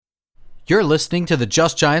You're listening to the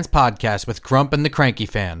Just Giants podcast with Grump and the Cranky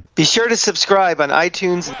Fan. Be sure to subscribe on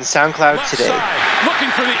iTunes and SoundCloud Left today. Side,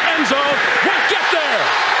 looking for the end zone. Won't get there.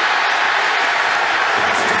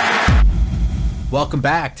 Welcome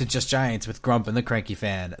back to Just Giants with Grump and the Cranky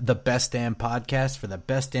Fan, the best damn podcast for the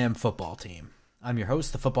best damn football team. I'm your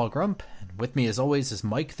host, the Football Grump, and with me as always is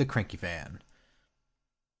Mike the Cranky Fan.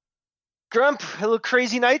 Grump, a little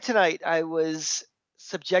crazy night tonight. I was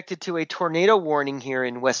subjected to a tornado warning here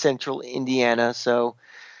in west central Indiana, so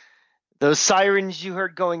those sirens you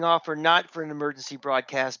heard going off are not for an emergency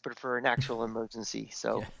broadcast, but for an actual emergency.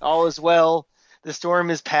 So All is well. The storm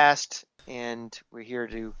is past, and we're here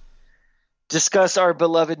to discuss our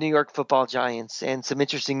beloved New York Football Giants and some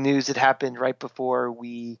interesting news that happened right before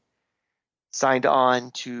we signed on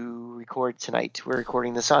to record tonight. We're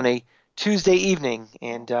recording this on a Tuesday evening,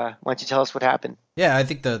 and why don't you tell us what happened? Yeah, I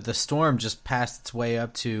think the storm just passed its way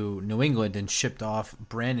up to New England and shipped off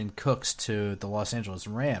Brandin Cooks to the Los Angeles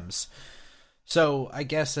Rams. So I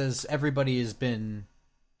guess as everybody has been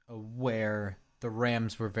aware, the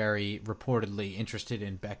Rams were very reportedly interested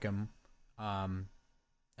in Beckham, and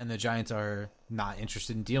the Giants are not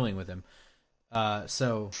interested in dealing with him.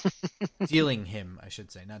 Dealing him, I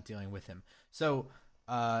should say, not dealing with him. So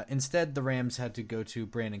instead, the Rams had to go to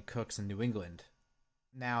Brandin Cooks in New England.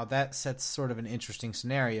 Now, that sets sort of an interesting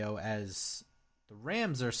scenario, as the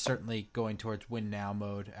Rams are certainly going towards win-now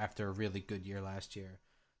mode after a really good year last year.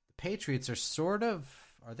 The Patriots are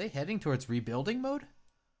they heading towards rebuilding mode?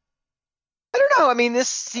 I don't know. I mean, this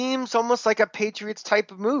seems almost like a Patriots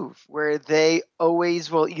type of move where they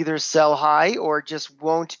always will either sell high or just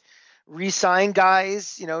won't re-sign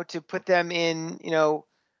guys, to put them in,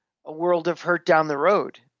 a world of hurt down the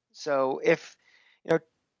road. So if,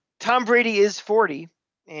 Tom Brady is 40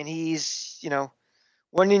 and he's,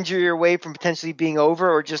 one injury away from potentially being over,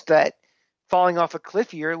 or just that falling off a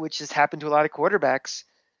cliff year, which has happened to a lot of quarterbacks,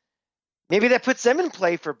 maybe that puts them in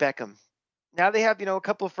play for Beckham. Now they have, a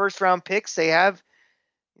couple of first round picks. They have,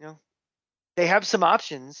 they have some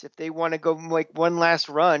options if they want to go make one last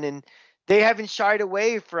run, and they haven't shied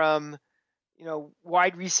away from,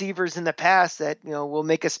 wide receivers in the past that, will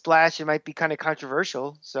make a splash. It might be kind of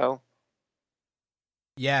controversial. So.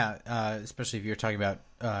 Yeah, especially if you're talking about,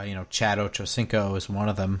 Chad Ochocinco is one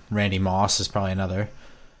of them. Randy Moss is probably another.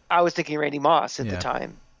 I was thinking Randy Moss at the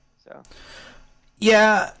time. So.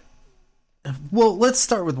 Yeah. Well, let's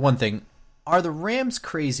start with one thing. Are the Rams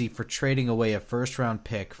crazy for trading away a first-round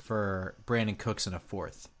pick for Brandin Cooks in a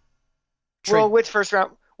fourth? Well, what first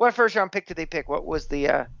round pick did they pick? What was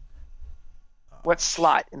the what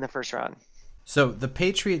slot in the first round? So the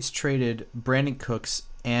Patriots traded Brandin Cooks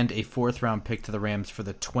and a fourth-round pick to the Rams for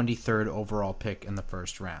the 23rd overall pick in the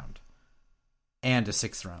first round, and a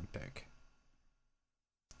sixth-round pick.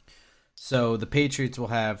 So the Patriots will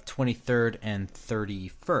have 23rd and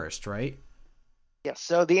 31st, right? Yes.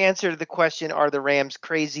 So the answer to the question, are the Rams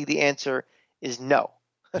crazy? The answer is no.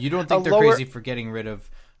 You don't think they're crazy for getting rid of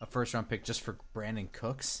a first-round pick just for Brandin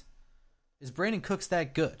Cooks? Is Brandin Cooks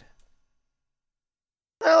that good?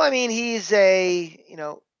 Well, I mean, he's a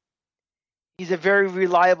very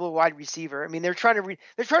reliable wide receiver. I mean, they're trying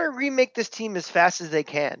to remake this team as fast as they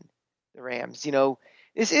can. The Rams,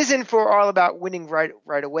 this isn't all about winning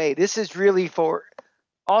right away. This is really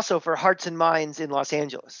also for hearts and minds in Los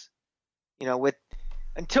Angeles.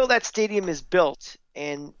 Until that stadium is built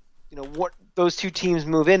and what those two teams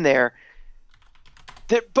move in there,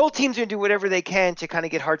 both teams are going to do whatever they can to kind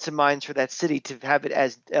of get hearts and minds for that city, to have it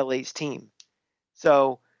as LA's team.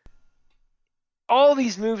 So all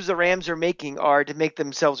these moves the Rams are making are to make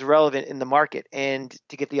themselves relevant in the market and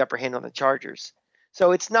to get the upper hand on the Chargers.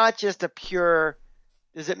 So it's not just a pure,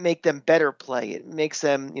 does it make them better play? It makes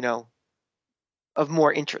them, of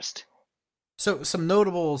more interest. So some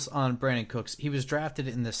notables on Brandin Cooks. He was drafted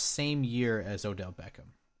in the same year as Odell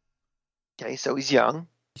Beckham. Okay, so he's young.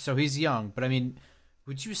 But I mean,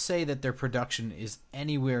 would you say that their production is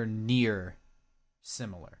anywhere near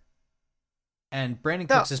similar? And Brandin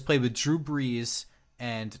Cooks has played with Drew Brees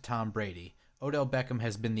and Tom Brady. Odell Beckham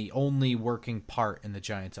has been the only working part in the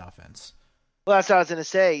Giants offense. Well, that's what I was going to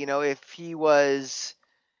say. If he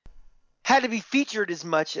had to be featured as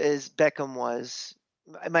much as Beckham was,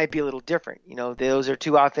 it might be a little different. Those are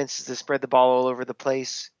two offenses that spread the ball all over the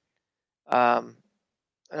place.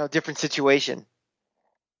 Different situation.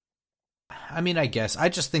 I mean, I guess. I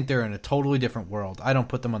just think they're in a totally different world. I don't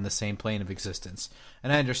put them on the same plane of existence.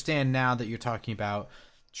 And I understand now that you're talking about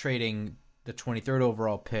trading the 23rd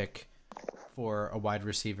overall pick for a wide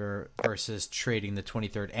receiver versus trading the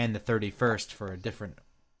 23rd and the 31st for a different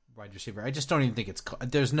wide receiver. I just don't even think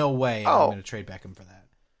there's no way I'm going to trade Beckham for that.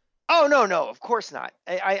 Oh no, of course not.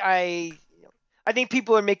 I think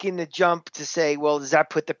people are making the jump to say, well, does that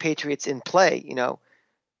put the Patriots in play?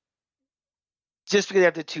 Just because they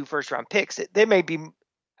have the 2 first-round picks, they may be, and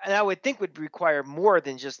I would think would require more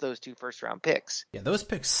than just those 2 first-round picks. Yeah, those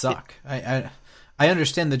picks suck. I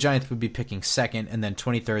understand the Giants would be picking second and then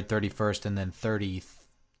 23rd, 31st, and then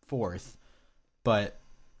 34th, but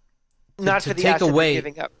not for the asset they're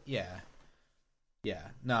giving up. Yeah.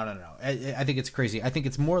 No. I think it's crazy. I think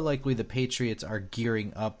it's more likely the Patriots are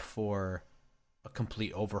gearing up for a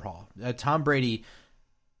complete overhaul. Tom Brady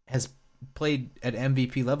has played at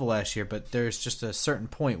MVP level last year, but there's just a certain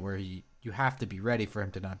point where you have to be ready for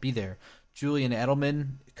him to not be there. Julian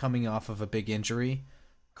Edelman coming off of a big injury.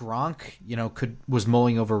 Gronk, was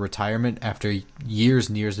mulling over retirement after years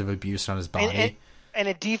and years of abuse on his body. And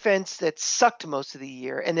a defense that sucked most of the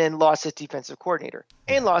year and then lost its defensive coordinator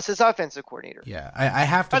and lost its offensive coordinator. Yeah, I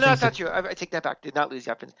have to think that's not true. I take that back. Did not lose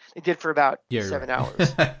the offense. They did for about 7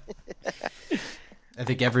 hours. I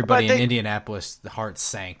think everybody in Indianapolis, the heart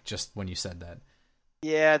sank just when you said that.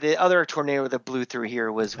 Yeah, the other tornado that blew through here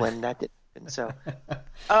was when that did happen. So,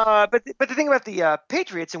 but the thing about the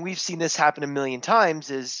Patriots, and we've seen this happen a million times,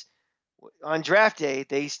 is on draft day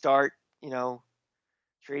they start,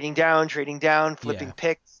 trading down, flipping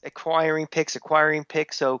picks, acquiring picks.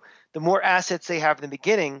 So the more assets they have in the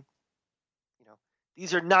beginning,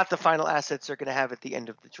 these are not the final assets they're going to have at the end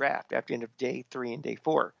of the draft, after the end of day 3 and day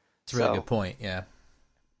 4. That's a really good point. Yeah.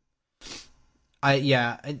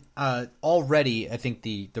 Already I think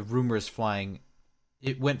the rumors flying,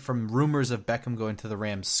 it went from rumors of Beckham going to the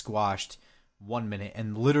Rams squashed 1 minute,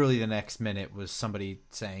 and literally the next minute was somebody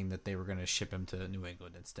saying that they were going to ship him to New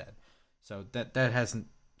England instead. So that hasn't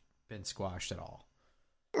been squashed at all.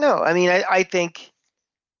 No, I mean, I think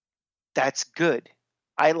that's good.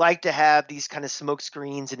 I like to have these kind of smoke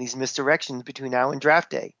screens and these misdirections between now and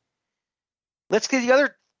draft day. Let's get the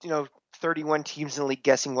other, 31 teams in the league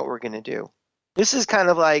guessing what we're going to do. This is kind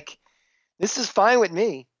of like, this is fine with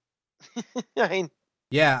me. I mean,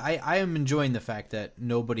 yeah, I am enjoying the fact that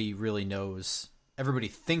nobody really knows. Everybody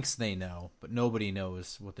thinks they know, but nobody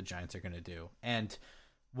knows what the Giants are going to do. And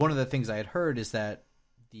one of the things I had heard is that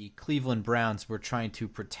the Cleveland Browns were trying to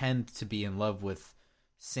pretend to be in love with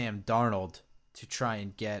Sam Darnold to try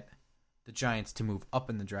and get the Giants to move up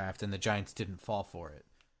in the draft, and the Giants didn't fall for it.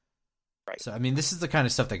 Right. So, I mean, this is the kind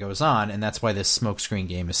of stuff that goes on, and that's why this smokescreen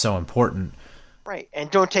game is so important. Right, and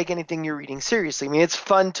don't take anything you're reading seriously. I mean, it's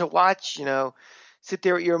fun to watch, sit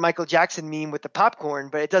there with your Michael Jackson meme with the popcorn,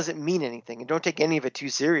 but it doesn't mean anything, and don't take any of it too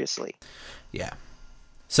seriously. Yeah.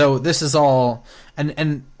 So this is all,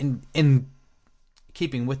 and in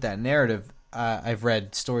keeping with that narrative, I've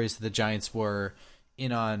read stories that the Giants were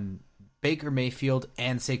in on Baker Mayfield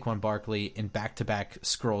and Saquon Barkley in back-to-back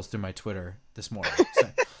scrolls through my Twitter this morning. So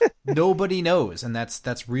nobody knows, and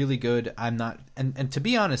that's really good. I'm not, and to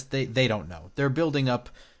be honest, they don't know. They're building up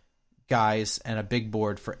guys and a big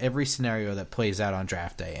board for every scenario that plays out on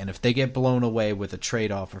draft day. And if they get blown away with a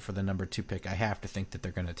trade offer for the number 2 pick, I have to think that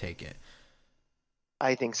they're going to take it.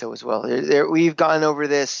 I think so as well. We've gone over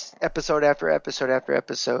this episode after episode after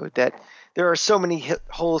episode that there are so many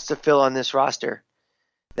holes to fill on this roster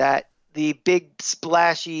that the big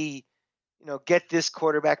splashy, get this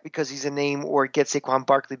quarterback because he's a name, or get Saquon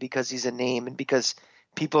Barkley because he's a name and because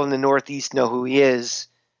people in the Northeast know who he is.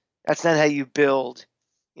 That's not how you build,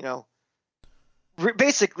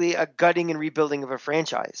 basically a gutting and rebuilding of a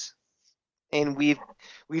franchise. And we've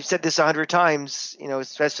said this 100 times,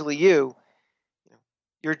 especially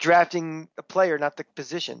you're drafting a player, not the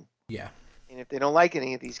position. Yeah. And if they don't like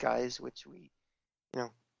any of these guys, which we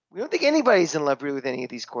don't think anybody's in love really with any of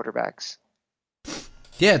these quarterbacks.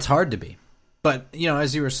 Yeah, it's hard to be. But,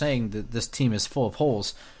 as you were saying, this team is full of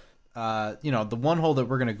holes. The one hole that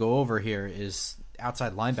we're going to go over here is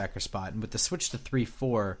outside linebacker spot. And with the switch to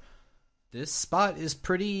 3-4, this spot is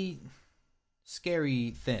pretty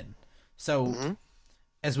scary thin. So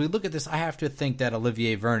as we look at this, I have to think that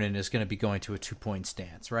Olivier Vernon is going to be going to a 2-point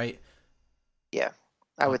stance, right? Yeah,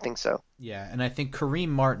 I would think so. Yeah, and I think Kareem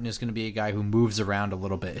Martin is going to be a guy who moves around a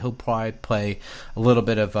little bit. He'll probably play a little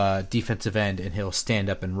bit of defensive end, and he'll stand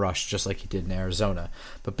up and rush just like he did in Arizona.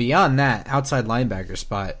 But beyond that, outside linebacker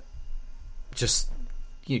spot, just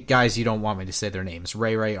guys you don't want me to say their names.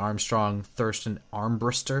 Ray Armstrong, Thurston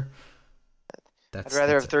Armbrister. I'd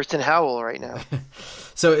rather have Thurston Howell right now.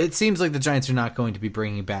 So it seems like the Giants are not going to be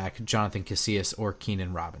bringing back Jonathan Casillas or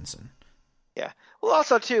Keenan Robinson. Yeah. Well,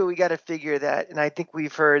 also, too, we got to figure that, and I think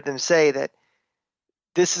we've heard them say that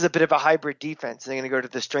this is a bit of a hybrid defense. They're going to go to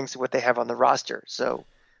the strengths of what they have on the roster. So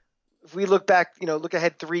if we look back, look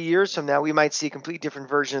ahead 3 years from now, we might see a completely different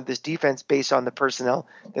version of this defense based on the personnel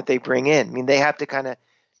that they bring in. I mean, they have to kind of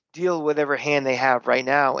deal with whatever hand they have right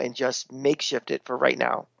now and just makeshift it for right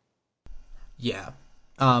now. Yeah.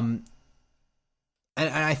 And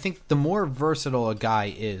I think the more versatile a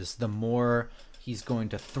guy is, the more he's going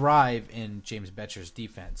to thrive in James Bettcher's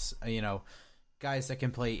defense. Guys that can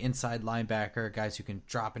play inside linebacker, guys who can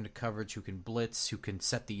drop into coverage, who can blitz, who can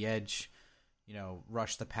set the edge,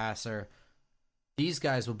 rush the passer. These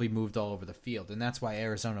guys will be moved all over the field, and that's why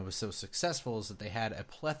Arizona was so successful, is that they had a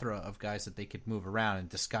plethora of guys that they could move around and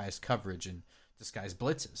disguise coverage and disguise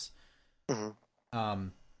blitzes. Mm-hmm.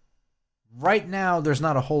 Right now, there's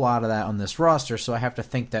not a whole lot of that on this roster, so I have to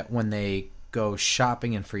think that when they go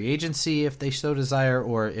shopping in free agency, if they so desire,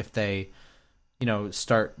 or if they,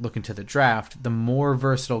 start looking to the draft, the more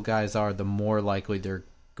versatile guys are, the more likely they're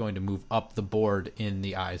going to move up the board in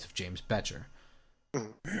the eyes of James Bettcher.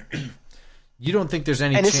 Mm-hmm. You don't think there's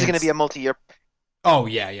any and this chance... is going to be a multi-year... Oh,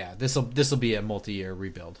 yeah. This will be a multi-year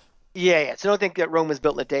rebuild. Yeah. So I don't think that Rome was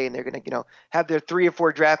built in a day and they're going to, have their 3 or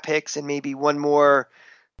 4 draft picks and maybe one more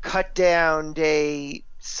cut-down day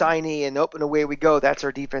signee and open away we go. That's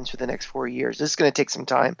our defense for the next 4 years. This is going to take some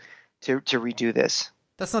time to redo this.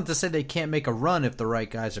 That's not to say they can't make a run if the right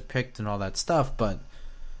guys are picked and all that stuff, but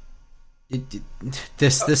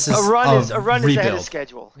this is a run is rebuild. ahead of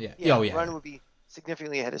schedule. Yeah. Yeah. Oh, yeah. A run would be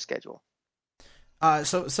significantly ahead of schedule.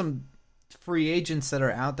 So some free agents that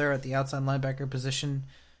are out there at the outside linebacker position.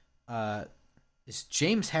 Is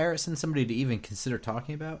James Harrison somebody to even consider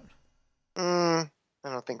talking about? I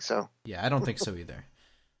don't think so. Yeah, I don't think so either.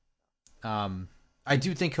 I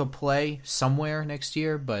do think he'll play somewhere next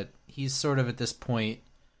year, but he's sort of at this point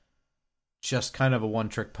just kind of a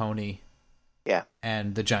one-trick pony. Yeah.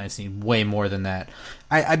 And the Giants need way more than that.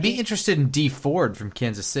 I'd be interested in Dee Ford from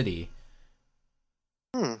Kansas City.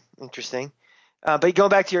 Interesting. But going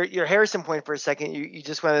back to your Harrison point for a second, you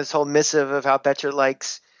just went on this whole missive of how Bettcher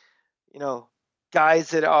likes, guys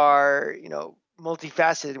that are,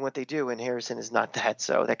 multifaceted in what they do, and Harrison is not that,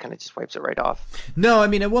 so that kind of just wipes it right off. No, I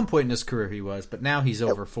mean, at one point in his career he was, but now he's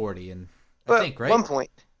over 40, and I think, right? At one point.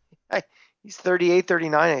 He's 38,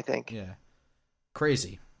 39, I think. Yeah.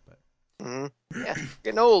 Crazy. But Yeah,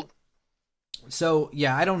 getting old. So,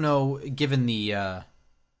 yeah, I don't know, given the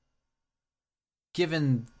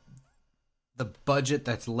budget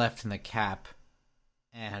that's left in the cap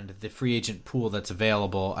and the free agent pool that's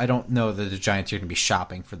available, I don't know that the Giants are going to be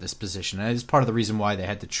shopping for this position. And it's part of the reason why they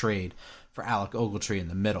had to trade for Alec Ogletree in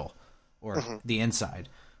the middle or the inside.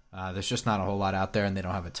 There's just not a whole lot out there, and they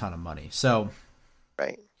don't have a ton of money. So,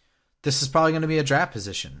 right. This is probably going to be a draft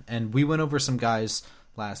position. And we went over some guys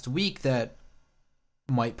last week that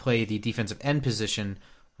might play the defensive end position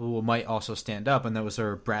who might also stand up, and those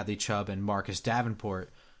are Bradley Chubb and Marcus Davenport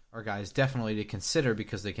are guys definitely to consider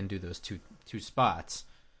because they can do those two spots.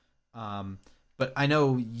 But I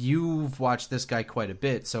know you've watched this guy quite a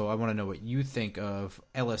bit, so I want to know what you think of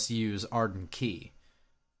LSU's Arden Key.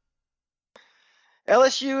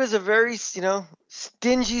 LSU is a very,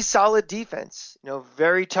 stingy, solid defense.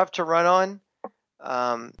 Very tough to run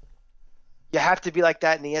on. You have to be like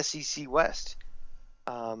that in the SEC West.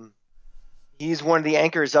 He's one of the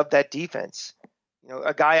anchors of that defense.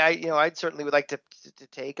 A guy I'd certainly would like to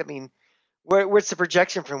take. I mean, what's the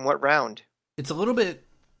projection from what round? It's a little bit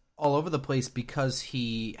all over the place because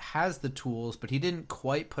he has the tools, but he didn't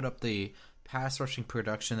quite put up the pass rushing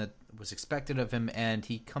production that was expected of him, and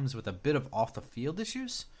he comes with a bit of off the field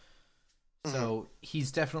issues. So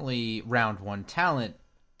he's definitely round 1 talent,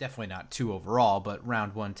 definitely not 2 overall, but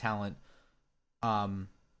round 1 talent.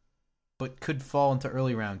 But could fall into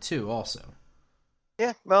early round 2 also.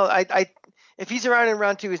 Yeah, well, I if he's around in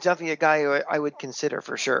round 2, he's definitely a guy who I would consider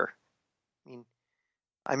for sure. I mean,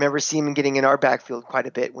 I remember seeing him getting in our backfield quite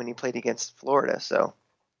a bit when he played against Florida. So,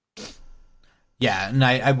 yeah, and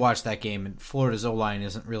I watched that game, and Florida's O-line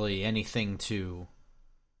isn't really anything to...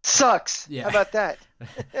 Sucks. Yeah. How about that?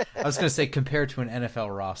 I was going to say compared to an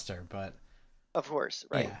NFL roster, but... Of course,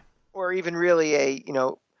 right. Yeah. Or even really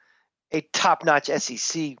a top-notch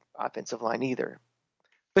SEC offensive line either.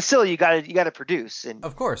 But still, you got to produce, and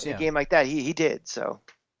of course, in a game like that, he did. So,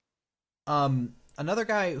 another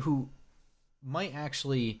guy who might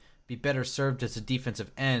actually be better served as a defensive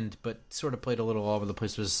end, but sort of played a little all over the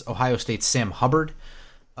place, was Ohio State's Sam Hubbard.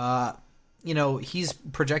 He's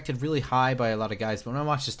projected really high by a lot of guys, but when I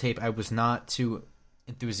watched his tape, I was not too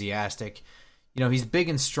enthusiastic. He's big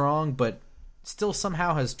and strong, but still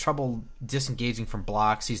somehow has trouble disengaging from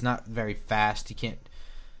blocks. He's not very fast. He can't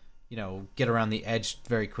get around the edge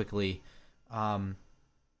very quickly.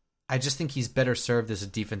 I just think he's better served as a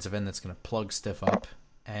defensive end that's going to plug stuff up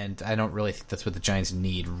and I don't really think that's what the Giants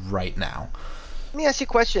need right now. Let me ask you a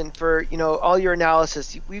question for, all your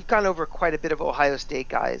analysis. We've gone over quite a bit of Ohio State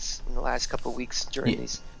guys in the last couple of weeks during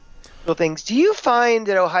these little things. Do you find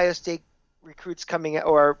that Ohio State recruits coming out,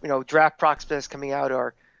 or, draft prospects coming out,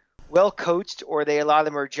 are well coached, or a lot of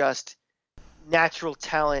them are just natural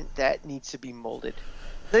talent that needs to be molded?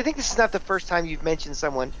 I think this is not the first time you've mentioned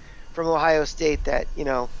someone from Ohio State that,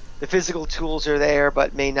 the physical tools are there,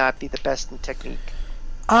 but may not be the best in technique.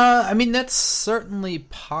 I mean, that's certainly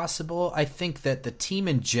possible. I think that the team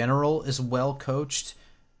in general is well coached,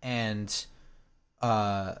 and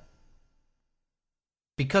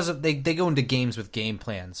because of they go into games with game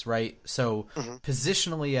plans, right? So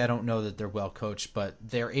positionally, I don't know that they're well coached, but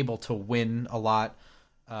they're able to win a lot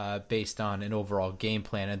based on an overall game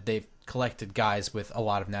plan, and they've collected guys with a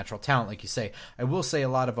lot of natural talent, like you say. I will say a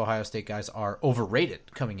lot of Ohio State guys are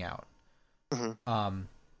overrated coming out.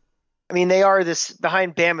 I mean, they are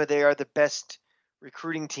behind Bama. They are the best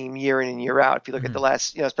recruiting team year in and year out. If you look at the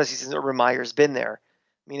last, especially since Urban Meyer's been there.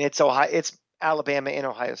 I mean, it's Alabama and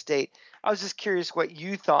Ohio State. I was just curious what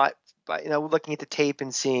you thought, by, looking at the tape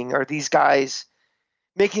and seeing, are these guys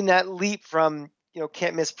making that leap from,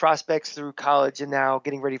 can't miss prospects through college and now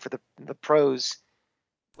getting ready for the pros?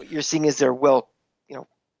 What you're seeing is their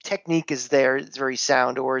technique is there, it's very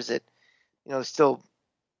sound, or is it, still,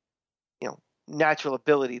 natural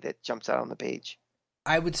ability that jumps out on the page?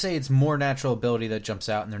 I would say it's more natural ability that jumps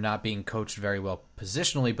out, and they're not being coached very well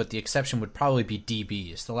positionally, but the exception would probably be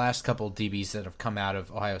DBs. The last couple of DBs that have come out of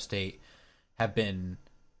Ohio State have been,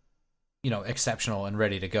 exceptional and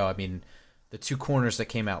ready to go. I mean, the two corners that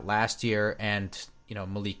came out last year and,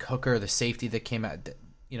 Malik Hooker, the safety that came out,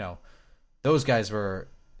 those guys were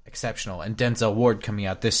exceptional. And Denzel Ward coming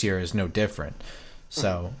out this year is no different.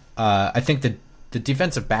 So I think the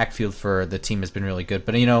defensive backfield for the team has been really good.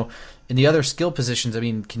 But, in the other skill positions, I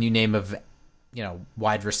mean, can you name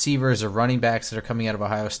wide receivers or running backs that are coming out of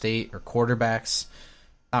Ohio State, or quarterbacks?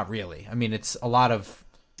 Not really. I mean, it's a lot of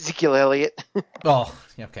Ezekiel Elliott. Oh,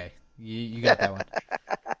 okay. You got that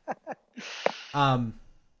one.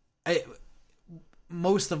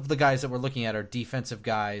 Most of the guys that we're looking at are defensive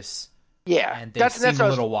guys. Yeah. And they seem a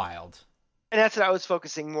little wild. And that's what I was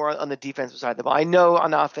focusing more on the defensive side of the ball. I know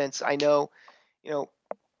on offense,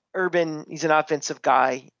 Urban, he's an offensive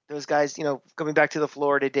guy. Those guys, coming back to the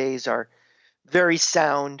Florida days, are very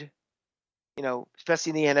sound, especially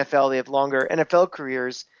in the NFL. They have longer NFL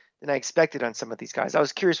careers than I expected on some of these guys. I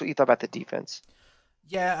was curious what you thought about the defense.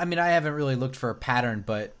 Yeah, I mean, I haven't really looked for a pattern,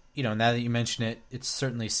 but, now that you mention it, it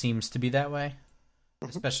certainly seems to be that way.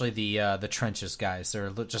 Especially the trenches guys. They're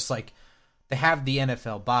just like, they have the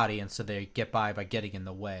NFL body, and so they get by getting in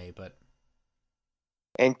the way, but...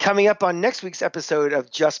 And coming up on next week's episode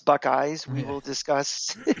of Just Buckeyes, we will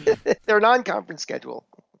discuss their non-conference schedule.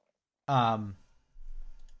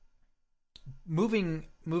 Moving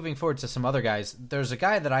forward to some other guys, there's a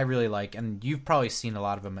guy that I really like, and you've probably seen a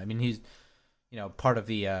lot of him. I mean, he's, part of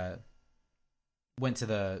the went to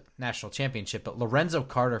the national championship, but Lorenzo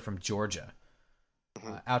Carter from Georgia,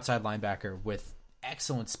 outside linebacker with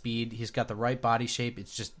excellent speed. He's got the right body shape.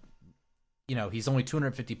 It's just, he's only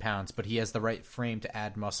 250 pounds, but he has the right frame to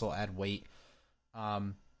add muscle, add weight. I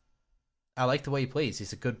like the way he plays.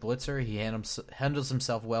 He's a good blitzer. He handles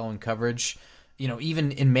himself well in coverage,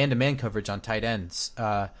 even in man-to-man coverage on tight ends.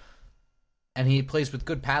 And he plays with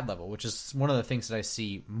good pad level, which is one of the things that I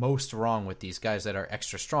see most wrong with these guys that are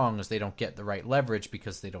extra strong, is they don't get the right leverage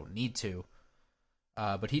because they don't need to.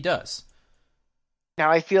 But he does.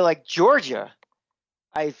 Now, I feel like Georgia,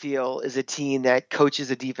 is a team that coaches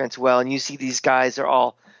the defense well, and you see these guys are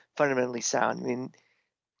all fundamentally sound. I mean,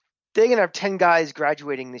 they're going to have 10 guys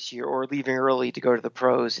graduating this year or leaving early to go to the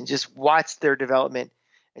pros, and just watch their development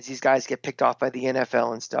as these guys get picked off by the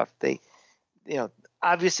NFL and stuff. They,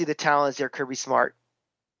 obviously the talent is there. Kirby Smart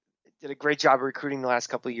did a great job of recruiting the last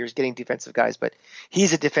couple of years, getting defensive guys, but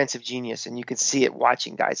he's a defensive genius, and you can see it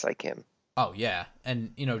watching guys like him. Oh, yeah.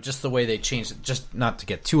 And, just the way they changed it, just not to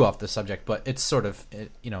get too off the subject, but it's sort of,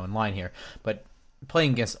 in line here. But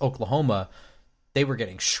playing against Oklahoma, they were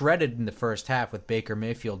getting shredded in the first half with Baker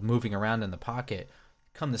Mayfield moving around in the pocket.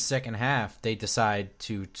 Come the second half, they decide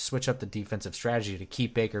to switch up the defensive strategy to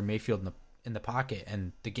keep Baker Mayfield in the pocket,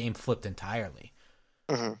 and the game flipped entirely.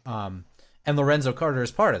 And Lorenzo Carter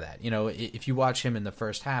is part of that. If you watch him in the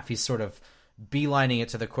first half, he's sort of beelining it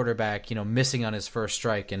to the quarterback, missing on his first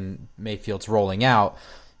strike, and Mayfield's rolling out.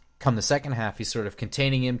 Come the second half, he's sort of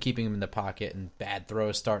containing him, keeping him in the pocket, and bad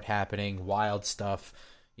throws start happening, wild stuff,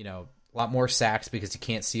 a lot more sacks because he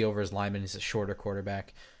can't see over his lineman. He's a shorter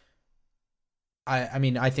quarterback. I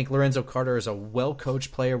mean, I think Lorenzo Carter is a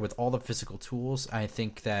well-coached player with all the physical tools. I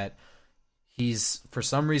think that he's, for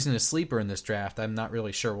some reason, a sleeper in this draft. I'm not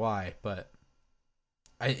really sure why, but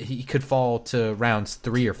he could fall to rounds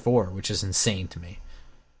 3 or 4, which is insane to me.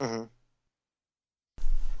 Mm-hmm.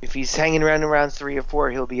 If he's hanging around in rounds 3 or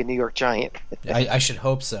 4, he'll be a New York Giant. I should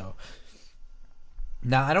hope so.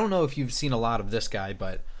 Now, I don't know if you've seen a lot of this guy,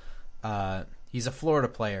 but he's a Florida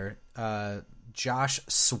player. Josh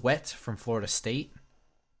Sweat from Florida State.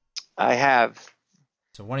 I have.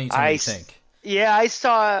 So why don't you tell me what you think? Yeah,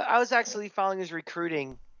 I was actually following his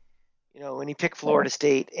recruiting, when he picked Florida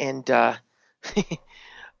State, and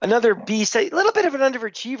another beast, a little bit of an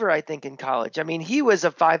underachiever, I think, in college. I mean, he was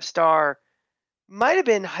a 5-star, might have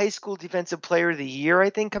been high school defensive player of the year,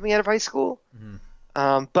 I think, coming out of high school.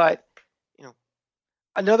 Mm-hmm. But,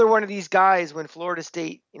 another one of these guys when Florida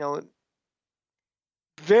State,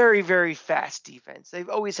 very, very fast defense. They've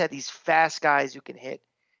always had these fast guys who can hit,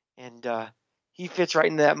 and he fits right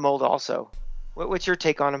into that mold also. What's your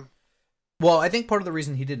take on him? Well, I think part of the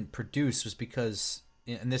reason he didn't produce was because,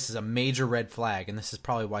 and this is a major red flag, and this is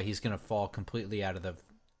probably why he's going to fall completely out of the,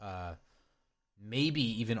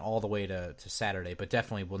 maybe even all the way to Saturday, but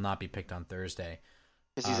definitely will not be picked on Thursday.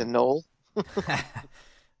 Because he's a knoll?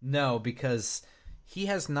 No, because he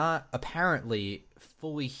has not apparently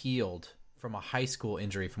fully healed from a high school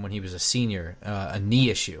injury from when he was a senior, a knee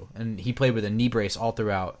issue. And he played with a knee brace all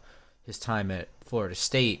throughout his time at Florida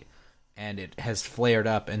State, and it has flared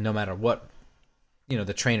up, and no matter what,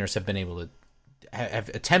 the trainers have been able to have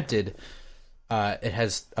attempted, it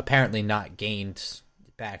has apparently not gained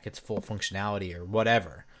back its full functionality or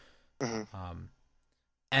whatever. Mm-hmm.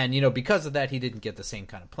 And, because of that, he didn't get the same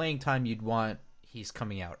kind of playing time you'd want. He's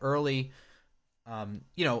coming out early.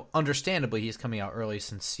 Understandably, he's coming out early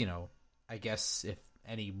since, I guess if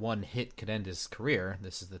any one hit could end his career,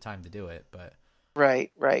 this is the time to do it. But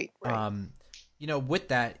right. With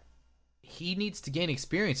that, he needs to gain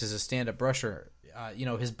experience as a stand-up rusher.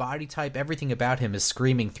 His body type, everything about him is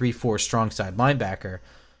screaming 3-4 strong side linebacker.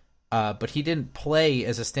 But he didn't play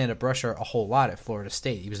as a stand-up rusher a whole lot at Florida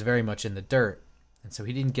State. He was very much in the dirt, and so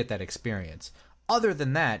he didn't get that experience. Other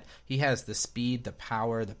than that, he has the speed, the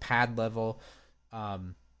power, the pad level.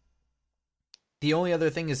 The only other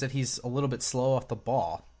thing is that he's a little bit slow off the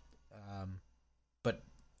ball. But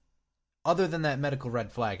other than that medical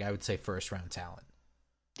red flag, I would say first-round talent.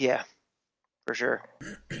 Yeah, for sure.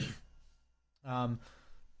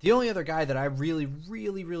 The only other guy that I really,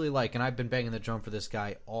 really, really like, and I've been banging the drum for this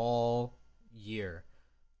guy all year,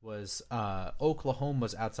 was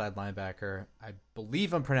Oklahoma's outside linebacker. I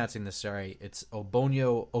believe I'm pronouncing this right. It's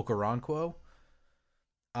Obonyo Okoronkwo.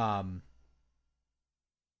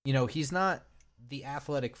 He's not the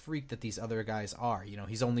athletic freak that these other guys are.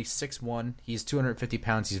 He's only 6'1". He's 250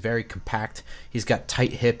 pounds. He's very compact. He's got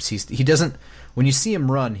tight hips. He doesn't, when you see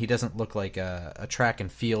him run, he doesn't look like a track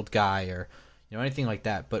and field guy or anything like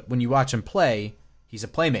that. But when you watch him play, he's a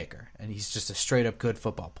playmaker, and he's just a straight up good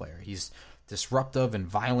football player. He's disruptive and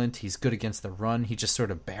violent. He's good against the run. He just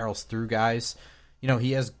sort of barrels through guys.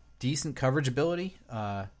 He has decent coverage ability.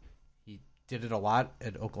 He did it a lot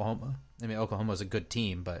at Oklahoma. I mean, Oklahoma's a good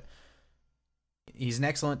team, but he's an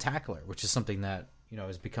excellent tackler, which is something that,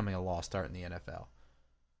 is becoming a lost art in the NFL.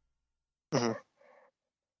 Mm-hmm.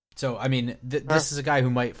 So, I mean, this is a guy who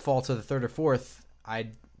might fall to the third or fourth.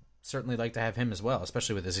 I'd certainly like to have him as well,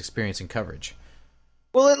 especially with his experience in coverage.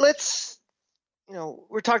 Well, let's,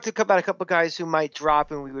 we're talking about a couple of guys who might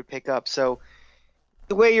drop and we would pick up. So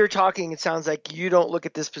the way you're talking, it sounds like you don't look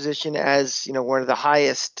at this position as, one of the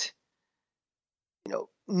highest,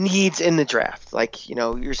 needs in the draft. Like,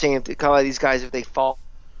 you're saying if a couple of these guys, if they fall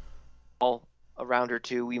a round or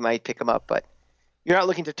two, we might pick them up, but you're not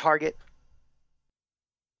looking to target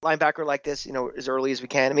linebacker like this, as early as we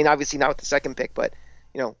can. I mean, obviously not with the second pick, but,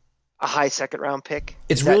 a high second round pick.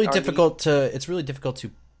 It's really difficult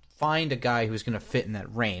to find a guy who's going to fit in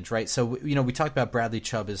that range, right? So, we talked about Bradley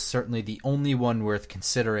Chubb is certainly the only one worth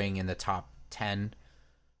considering in the top 10.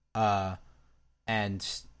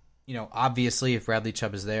 And, obviously if Bradley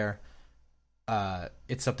Chubb is there,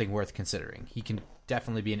 it's something worth considering. He can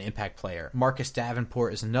definitely be an impact player. Marcus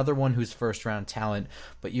Davenport is another one who's first round talent,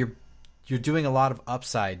 but you're doing a lot of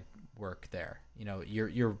upside work there.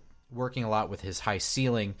 You're working a lot with his high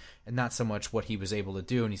ceiling and not so much what he was able to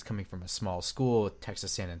do. And he's coming from a small school,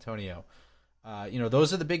 Texas San Antonio.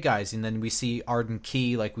 Those are the big guys. And then we see Arden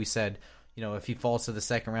Key, like we said, if he falls to the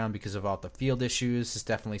second round because of all the field issues, is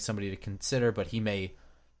definitely somebody to consider, but he may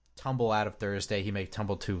tumble out of Thursday. He may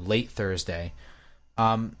tumble to late Thursday.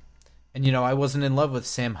 And I wasn't in love with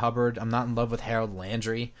Sam Hubbard. I'm not in love with Harold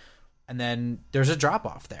Landry. And then there's a drop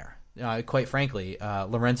off there. Quite frankly,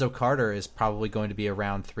 Lorenzo Carter is probably going to be a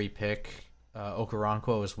round 3 pick.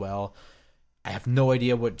 Okoronkwo as well. I have no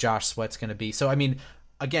idea what Josh Sweat's going to be. So, I mean,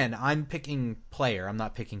 again, I'm picking player. I'm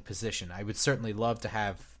not picking position. I would certainly love to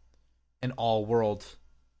have an all-world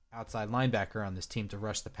outside linebacker on this team to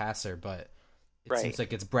rush the passer, but it seems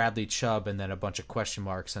like it's Bradley Chubb and then a bunch of question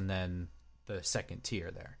marks and then the second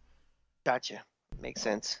tier there. Gotcha. Makes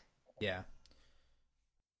sense. Yeah.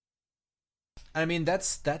 I mean,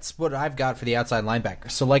 that's what I've got for the outside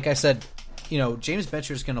linebacker. So like I said, James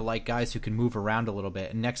Bettcher is going to like guys who can move around a little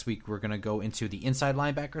bit. And next week we're going to go into the inside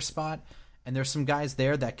linebacker spot. And there's some guys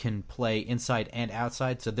there that can play inside and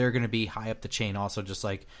outside. So they're going to be high up the chain also, just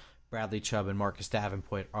like Bradley Chubb and Marcus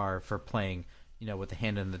Davenport are for playing, with the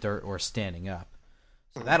hand in the dirt or standing up.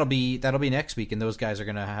 So that'll be next week. And those guys are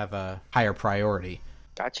going to have a higher priority.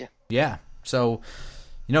 Gotcha. Yeah. So,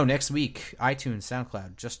 next week, iTunes,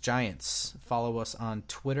 SoundCloud, Just Giants. Follow us on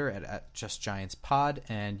Twitter at Just Giants Pod,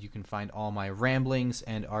 and you can find all my ramblings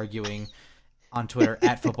and arguing on Twitter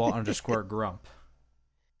at @football_grump.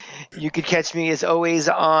 You can catch me as always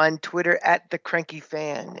on Twitter at The Cranky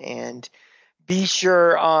Fan, and be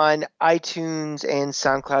sure on iTunes and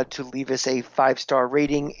SoundCloud to leave us a 5-star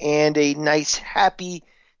rating and a nice, happy,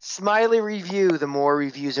 smiley review. The more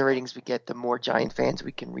reviews and ratings we get, the more Giant fans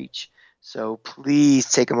we can reach. So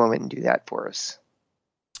please take a moment and do that for us.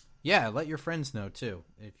 Yeah, let your friends know too.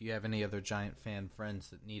 If you have any other Giant fan friends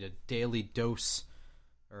that need a daily dose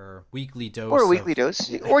or weekly dose. Or a weekly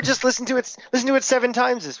dose. Or just listen to it 7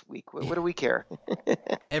 times this week. What do we care?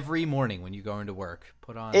 Every morning when you go into work,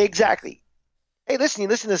 put on. Exactly. Hey, listen, you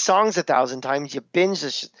listen to songs 1,000 times. You binge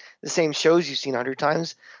the same shows you've seen 100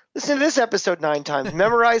 times. Listen to this episode 9 times.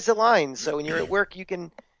 Memorize the lines. So when you're at work, you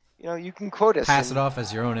can quote us. Pass it off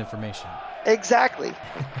as your own information. Exactly.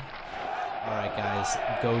 All right, guys.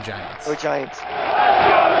 Go Giants. Go Giants. Let's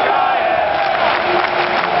go,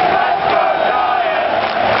 Giants!